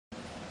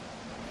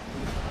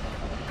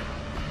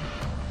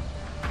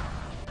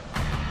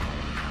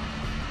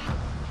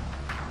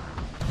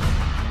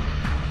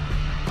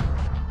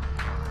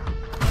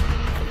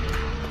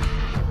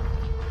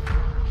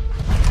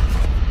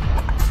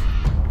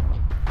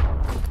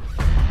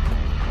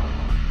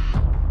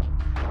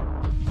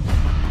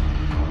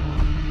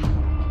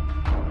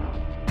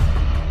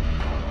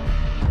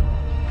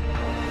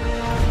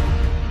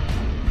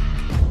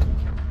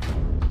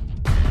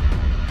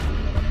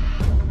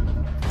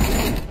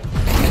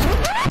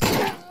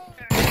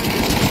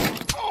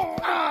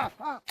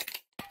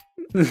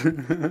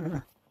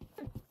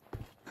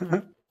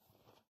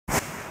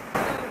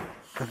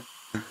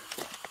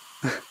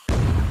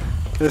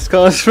This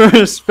calls for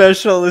a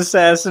special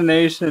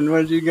assassination.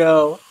 Where'd you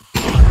go?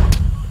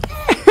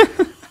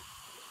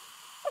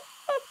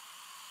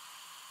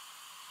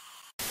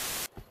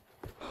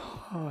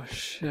 Oh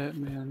shit,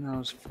 man, that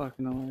was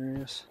fucking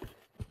hilarious.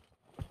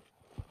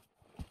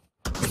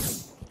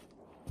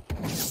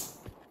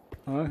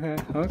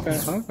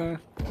 Okay.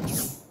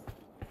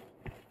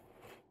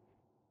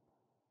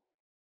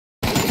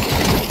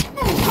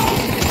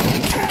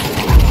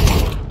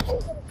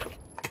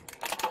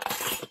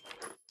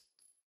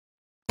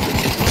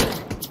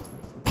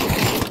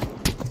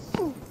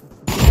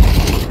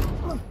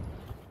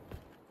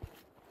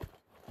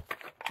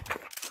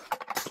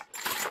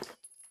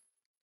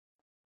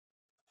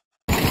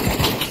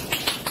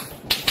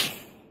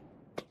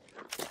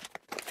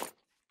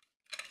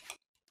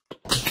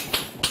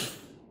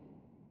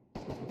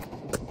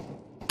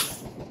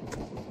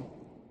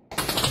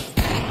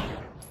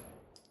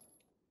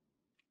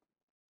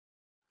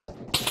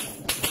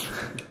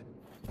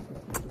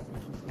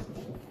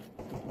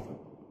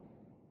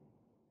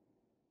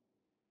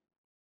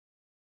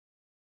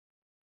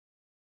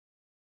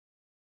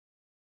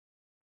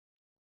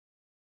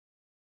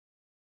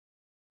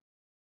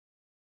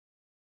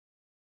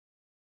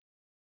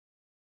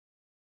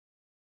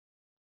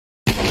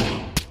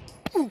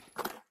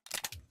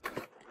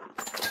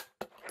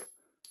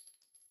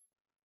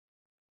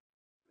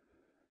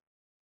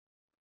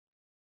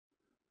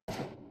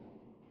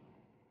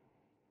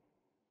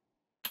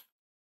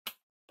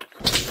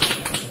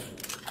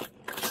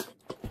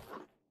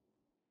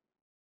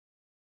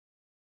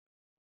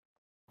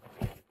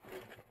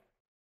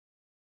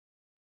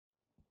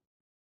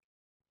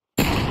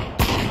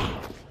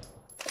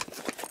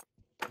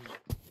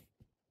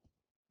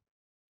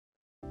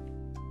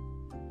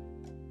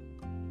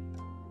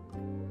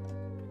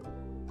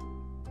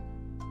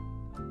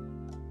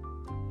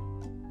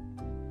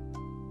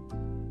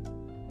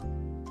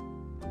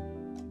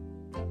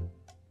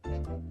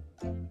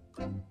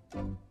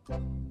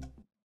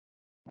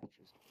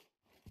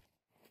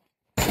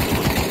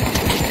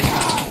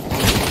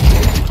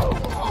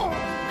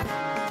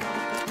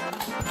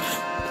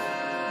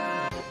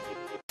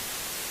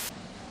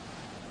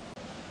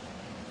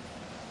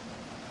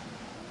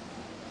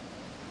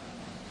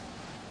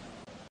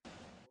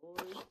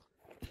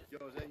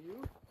 Yo, is that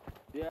you?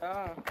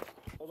 Yeah.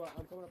 Hold on,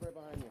 I'm coming up right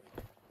behind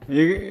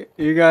you.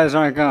 You guys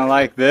aren't gonna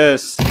like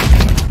this.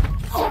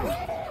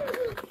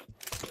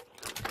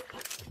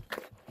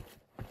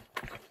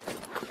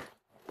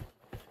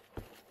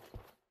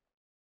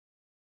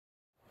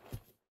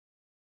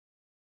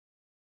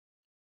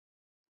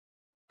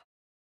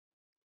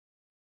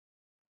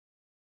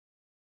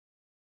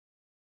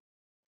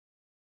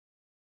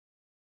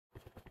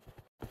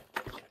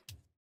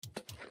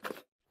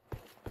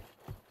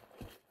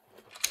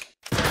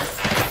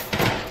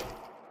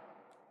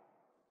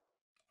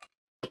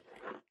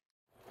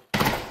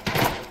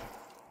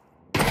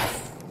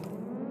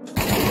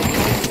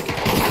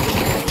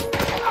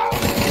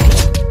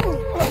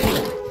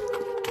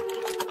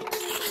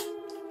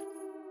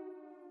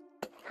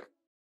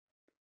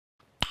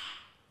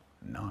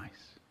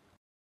 Nice.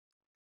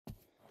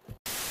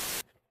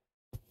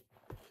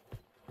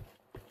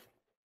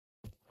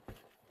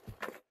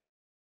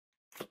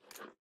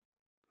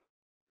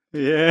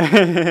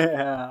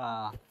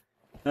 Yeah.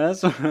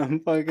 That's what I'm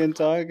fucking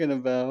talking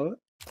about.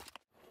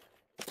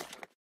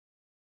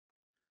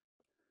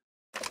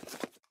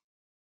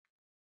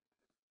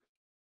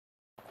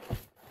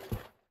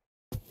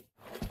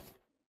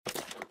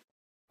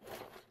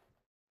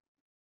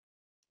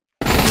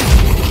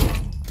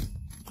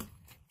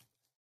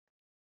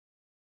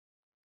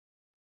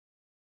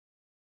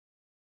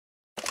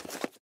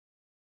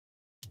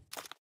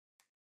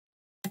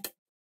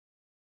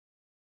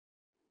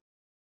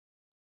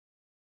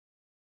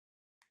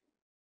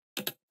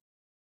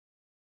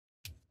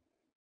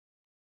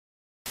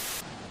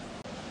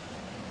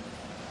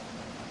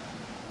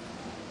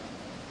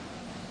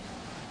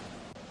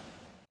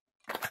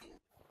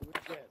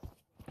 Who's this?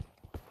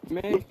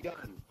 Me.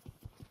 Gun.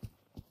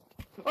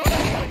 Oh, I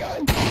got a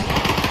gun!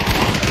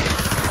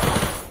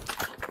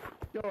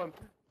 Yo, I'm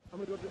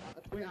gonna go to...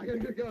 Wait, I got a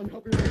good gun.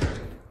 Help me.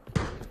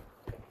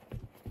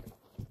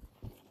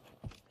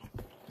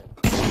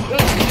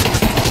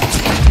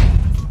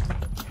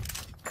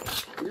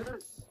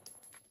 Yes!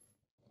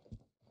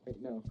 Wait,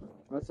 no.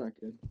 That's not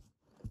good.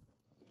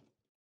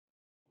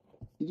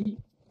 Did he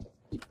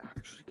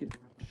actually get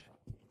much?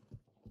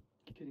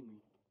 You're kidding me.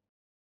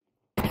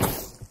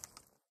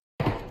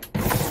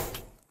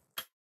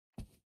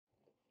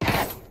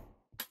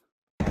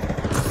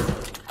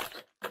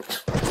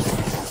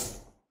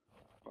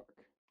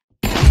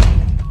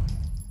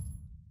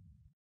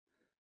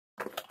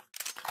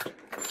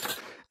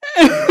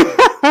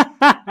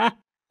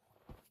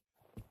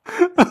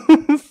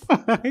 Oh,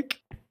 fuck.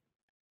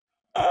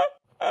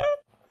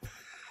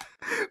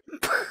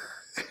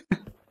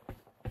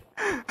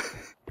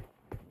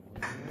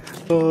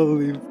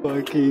 Holy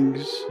fucking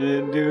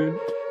shit, dude.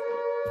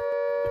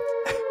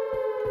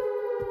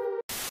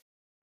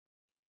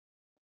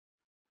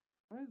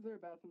 Why is there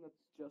a bathroom that's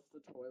just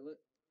a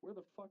toilet? Where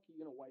the fuck are you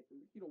gonna wash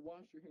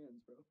your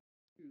hands, bro?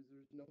 Dude,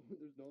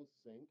 there's no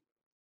sink.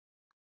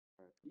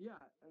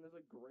 Yeah, and there's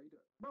a grater.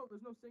 Bro,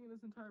 there's no sink in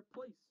this entire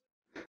place.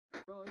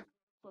 Bro, it's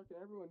fucking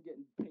everyone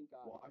getting pink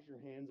eye. Wash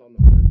your hands on the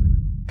printer.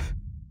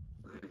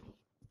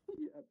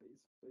 Yeah,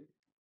 basically.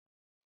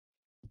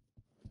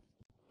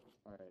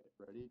 Alright,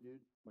 ready, dude?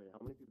 Wait, how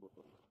many people?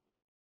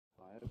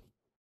 5?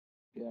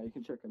 Yeah, you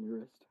can check on your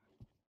wrist.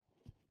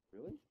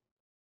 Really?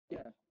 Yeah,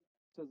 it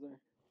says there.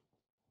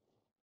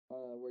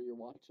 Where your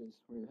watch is,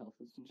 where your health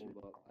is and shit.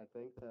 Hold up. I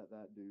think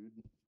that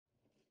dude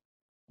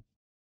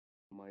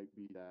might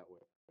be that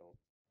way.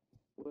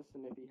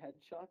 Listen, if he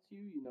headshots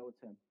you, you know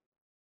it's him.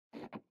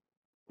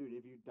 Dude,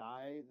 if you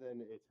die,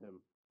 then it's him.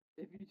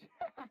 If you,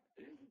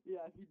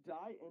 yeah, if you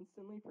die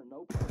instantly for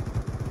no.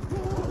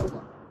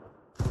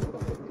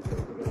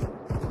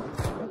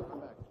 Come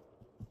back.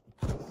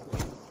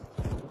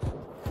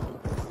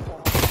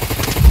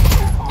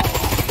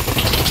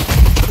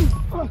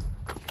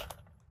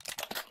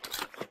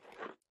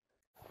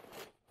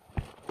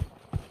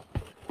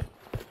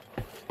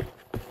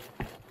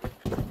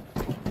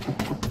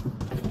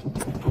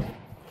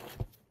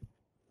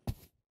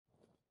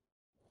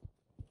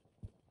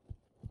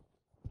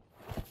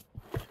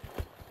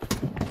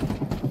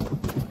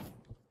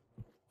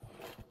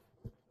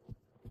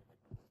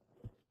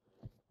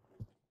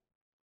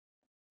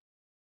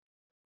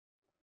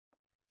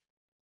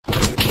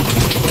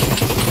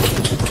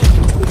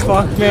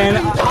 Fuck, man.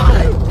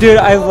 Dude,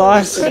 I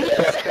lost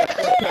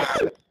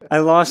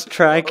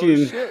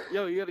tracking. Oh, shit.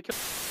 Yo, you gotta kill.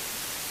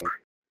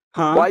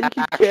 Huh? Why you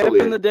keep Actually-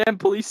 camping the damn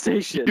police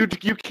station?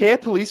 Dude, you can't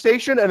police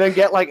station and then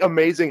get like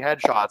amazing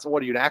headshots.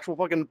 What are you, an actual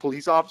fucking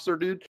police officer,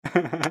 dude?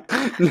 No.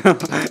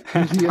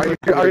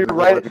 Are you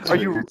right? Are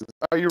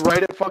you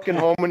right at fucking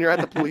home when you're at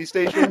the police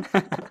station?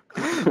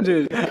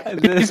 Dude,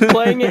 He's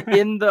playing it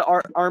in the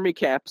army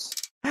camps.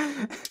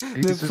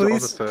 The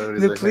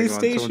police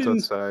station.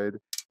 outside.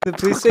 The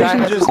police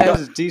station just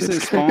has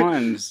decent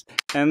spawns,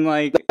 and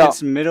like No,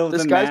 it's middle of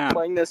This the guy's map.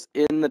 playing this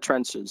in the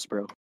trenches,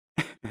 bro.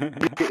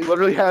 He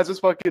literally has his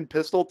fucking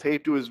pistol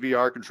taped to his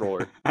VR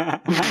controller.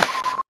 I don't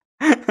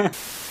know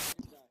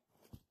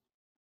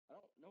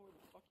where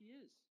the fuck he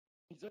is.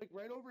 He's like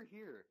right over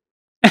here.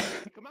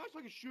 Come out so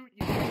I can shoot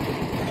you.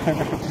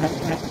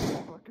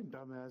 Fucking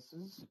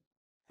dumbasses.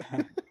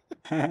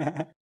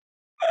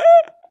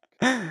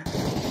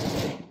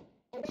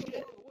 Oh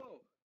shit! Whoa,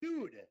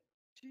 Dude!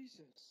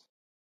 Jesus.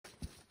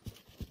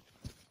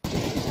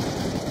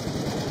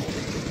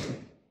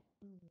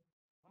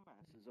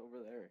 Dumbass is over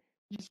there.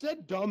 He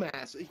said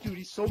dumbass. Dude,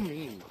 he's so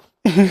mean.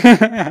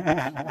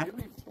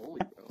 Really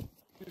bully, bro.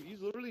 Dude,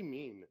 he's literally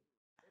mean.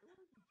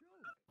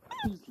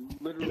 He's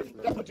literally.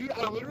 No, dude,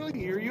 I literally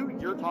hear you.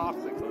 You're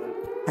toxic, bud.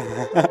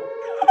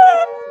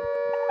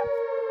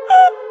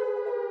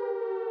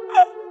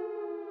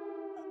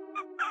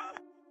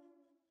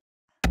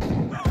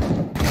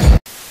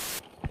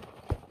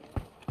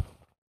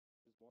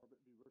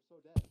 Dude, we're so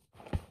dead.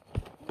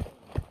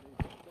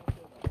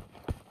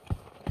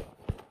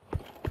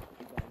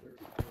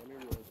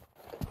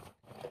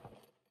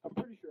 I'm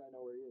pretty sure I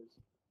know where he is.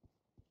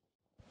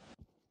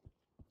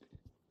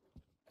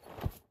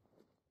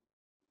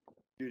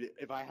 Dude,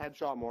 if I had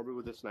shot Morbid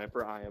with a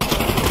sniper, I am.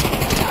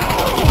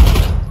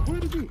 Where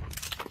did he?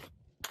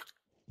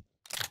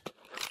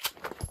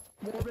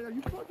 Morbid, are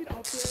you fucking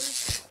up there?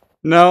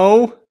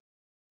 No.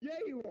 Yeah,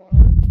 you are.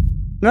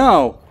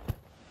 No.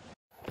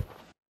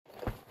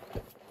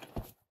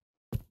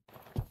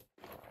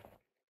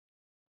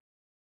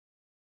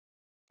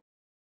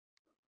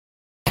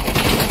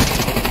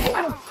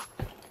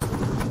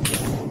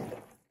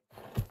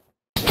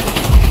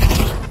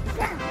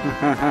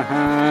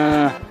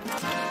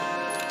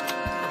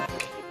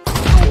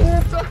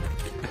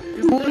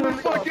 He's literally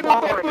fucking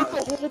up with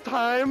us the whole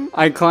time.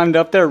 I climbed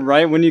up there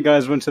right when you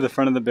guys went to the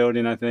front of the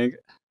building, I think.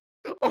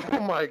 Oh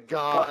my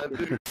god,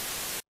 dude.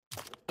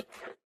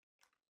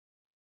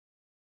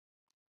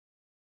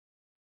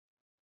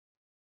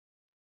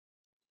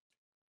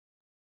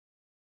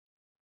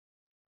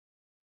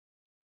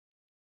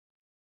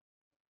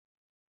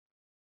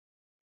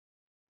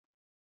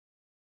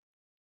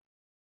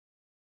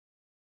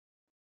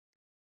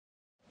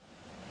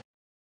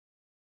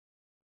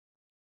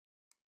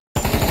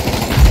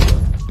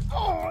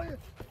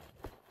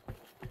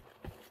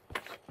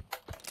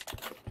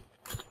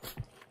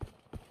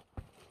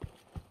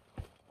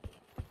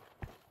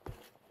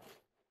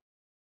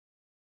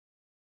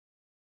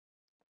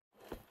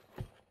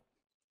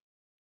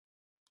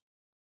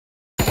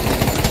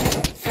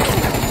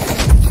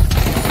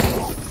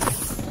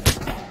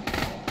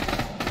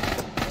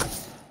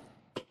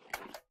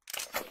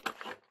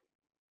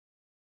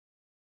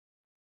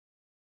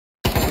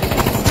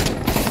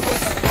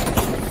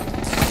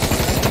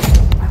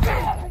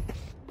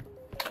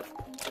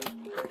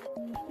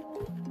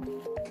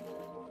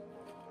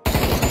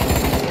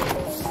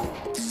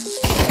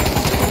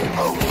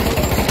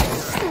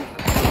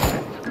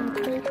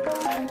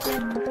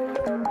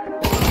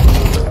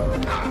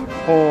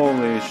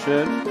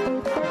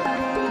 shit.